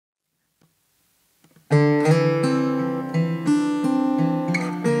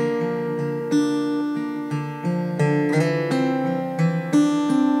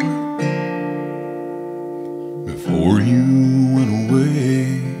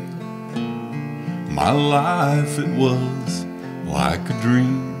My life, it was like a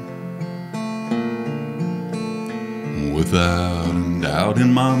dream, without a doubt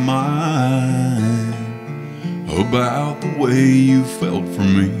in my mind about the way you felt for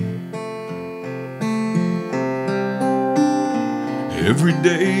me. Every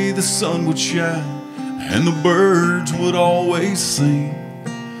day the sun would shine and the birds would always sing,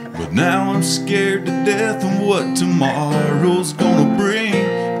 but now I'm scared to death of what tomorrow's gonna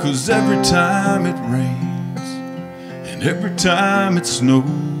bring. 'Cause every time it rains and every time it snows,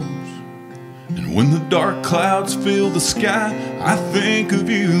 and when the dark clouds fill the sky, I think of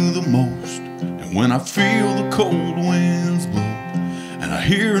you the most. And when I feel the cold winds blow and I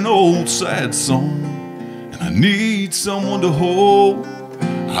hear an old sad song, and I need someone to hold,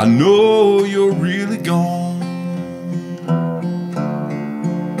 I know you're really gone.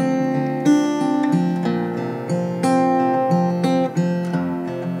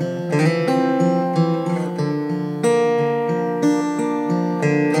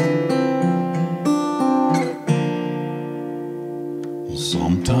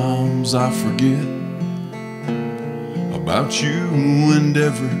 Sometimes I forget about you and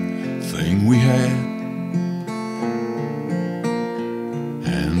everything we had,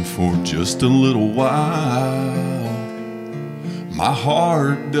 and for just a little while my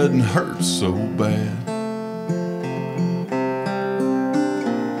heart doesn't hurt so bad.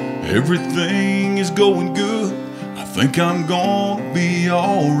 Everything is going good, I think I'm gonna be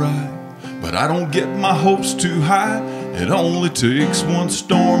alright, but I don't get my hopes too high. It only takes one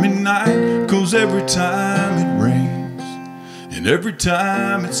stormy night. 'Cause every time it rains and every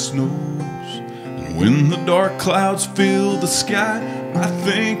time it snows, and when the dark clouds fill the sky, I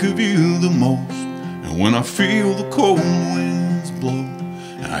think of you the most. And when I feel the cold winds blow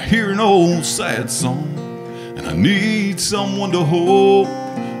and I hear an old sad song, and I need someone to hold,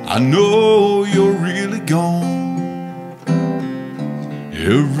 I know you're really gone.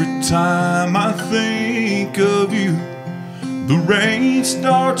 Every time I think of you, the rain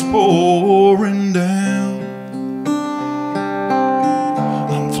starts pouring down.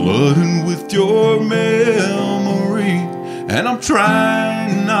 I'm flooding with your memory, and I'm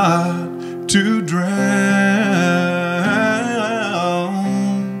trying not to drown.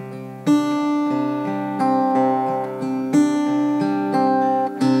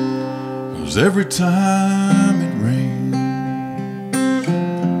 'Cause every time it rains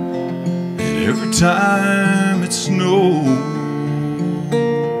and every time it snows,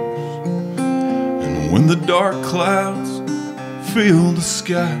 when the dark clouds fill the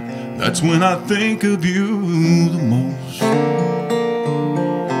sky, that's when I think of you the most.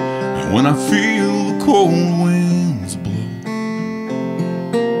 And when I feel the cold winds blow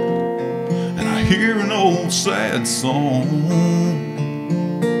and I hear an old sad song,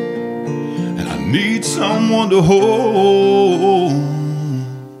 and I need someone to hold,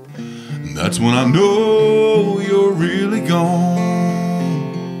 that's when I know you're really gone.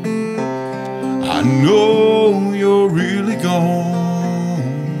 I know you're really gone.